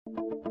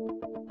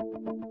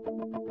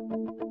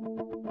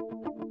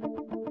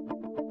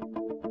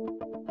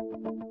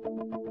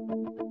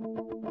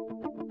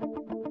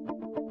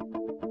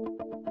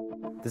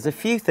There's a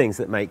few things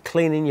that make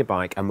cleaning your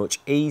bike a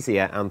much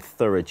easier and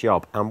thorough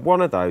job, and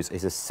one of those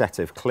is a set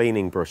of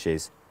cleaning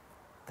brushes.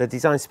 They're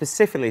designed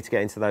specifically to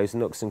get into those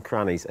nooks and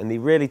crannies, and they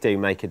really do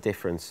make a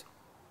difference.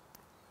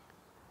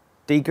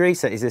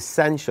 Degreaser is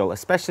essential,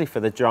 especially for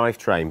the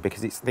drivetrain,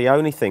 because it's the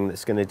only thing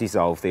that's going to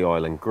dissolve the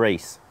oil and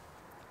grease.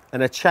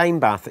 And a chain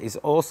bath is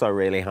also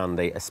really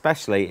handy,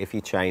 especially if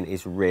your chain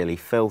is really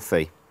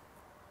filthy.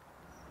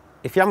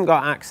 If you haven't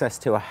got access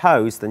to a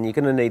hose, then you're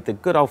going to need the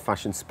good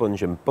old-fashioned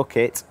sponge and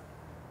bucket.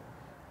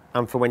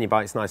 And for when your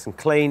bike's nice and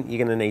clean, you're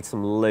going to need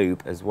some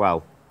lube as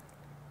well.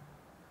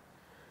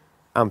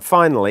 And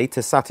finally,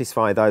 to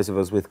satisfy those of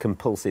us with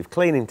compulsive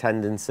cleaning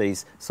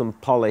tendencies, some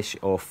polish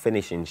or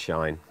finishing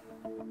shine.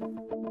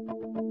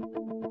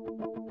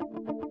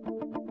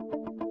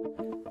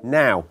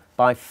 Now,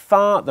 by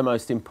far the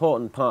most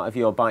important part of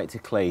your bike to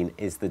clean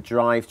is the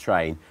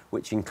drivetrain,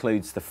 which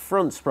includes the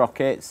front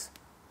sprockets,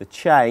 the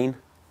chain,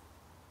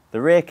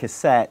 the rear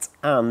cassette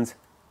and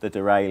the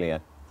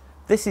derailleur.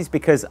 This is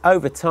because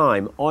over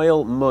time,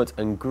 oil, mud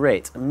and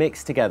grit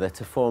mix together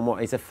to form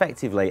what is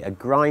effectively a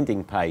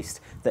grinding paste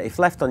that, if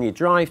left on your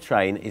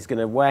drivetrain, is going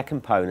to wear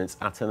components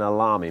at an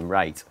alarming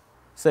rate.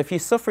 So if you're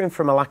suffering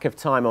from a lack of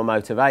time or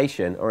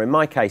motivation, or in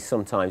my case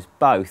sometimes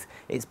both,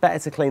 it's better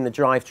to clean the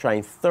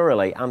drivetrain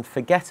thoroughly and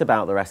forget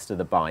about the rest of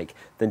the bike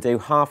than do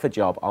half a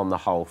job on the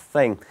whole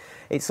thing.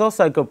 It's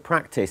also good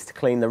practice to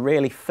clean the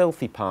really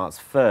filthy parts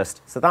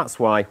first, so that's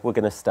why we're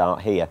going to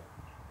start here.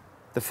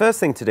 The first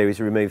thing to do is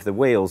remove the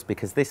wheels,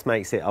 because this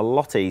makes it a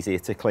lot easier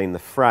to clean the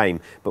frame.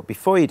 But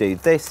before you do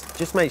this,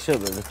 just make sure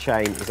that the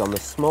chain is on the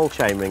small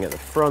chain ring at the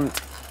front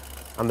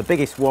and the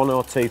biggest 1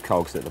 or 2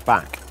 cogs at the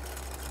back.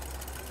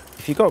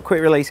 If you've got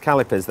quick release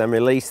calipers, then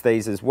release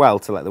these as well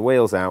to let the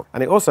wheels out,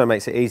 and it also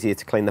makes it easier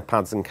to clean the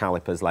pads and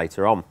calipers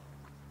later on.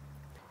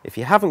 If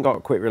you haven't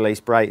got quick release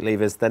brake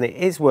levers, then it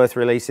is worth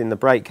releasing the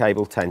brake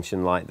cable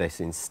tension like this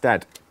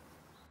instead.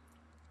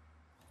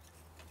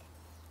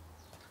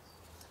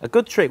 A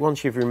good trick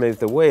once you've removed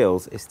the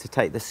wheels is to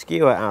take the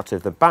skewer out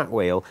of the back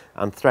wheel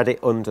and thread it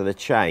under the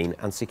chain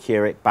and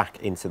secure it back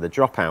into the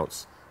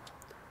dropouts.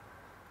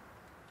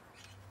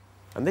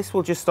 And this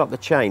will just stop the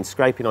chain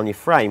scraping on your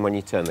frame when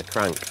you turn the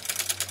crank.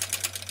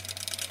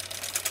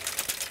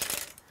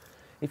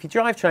 If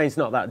your drivetrain's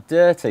not that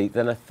dirty,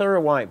 then a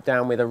thorough wipe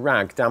down with a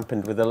rag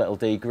dampened with a little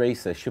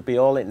degreaser should be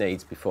all it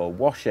needs before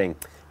washing.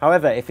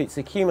 However, if it's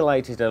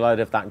accumulated a load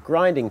of that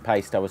grinding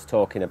paste I was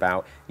talking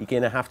about, you're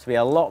going to have to be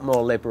a lot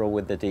more liberal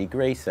with the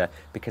degreaser,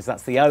 because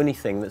that's the only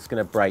thing that's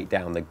going to break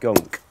down the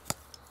gunk.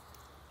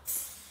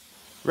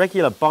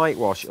 Regular bike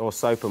wash or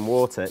soap and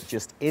water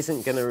just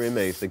isn't going to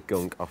remove the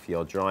gunk off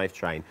your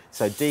drivetrain,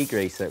 so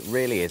degreaser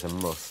really is a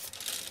must.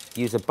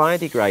 Use a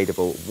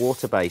biodegradable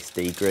water-based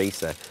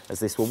degreaser,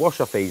 as this will wash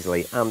off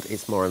easily and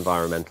it's more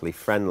environmentally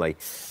friendly.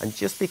 And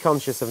just be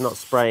conscious of not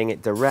spraying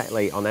it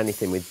directly on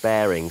anything with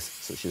bearings,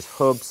 such as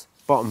hubs,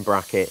 bottom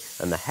bracket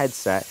and the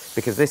headset,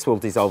 because this will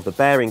dissolve the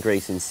bearing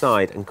grease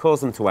inside and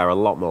cause them to wear a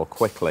lot more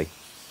quickly.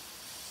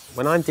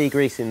 When I'm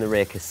degreasing the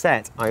rear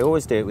cassette, I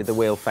always do it with the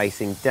wheel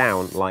facing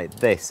down like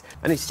this,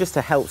 and it's just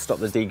to help stop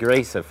the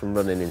degreaser from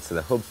running into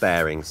the hub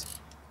bearings.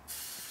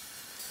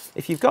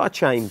 If you've got a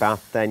chain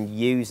bath, then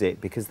use it,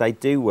 because they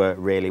do work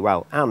really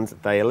well and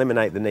they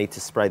eliminate the need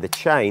to spray the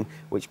chain,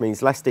 which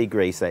means less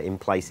degreaser in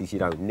places you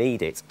don't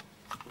need it.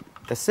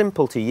 They're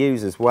simple to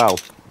use as well.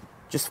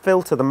 Just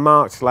fill to the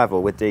marked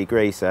level with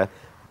degreaser,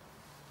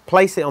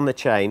 place it on the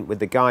chain with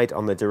the guide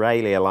on the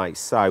derailleur like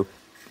so,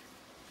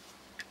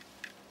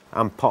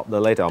 and pop the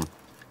lid on.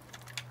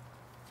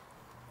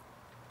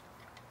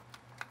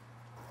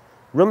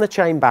 Run the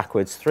chain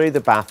backwards through the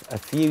bath a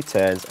few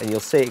turns and you'll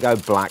see it go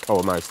black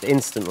almost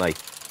instantly.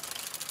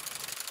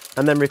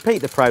 And then repeat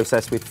the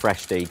process with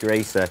fresh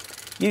degreaser.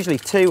 Usually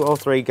 2 or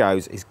 3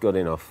 goes is good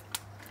enough.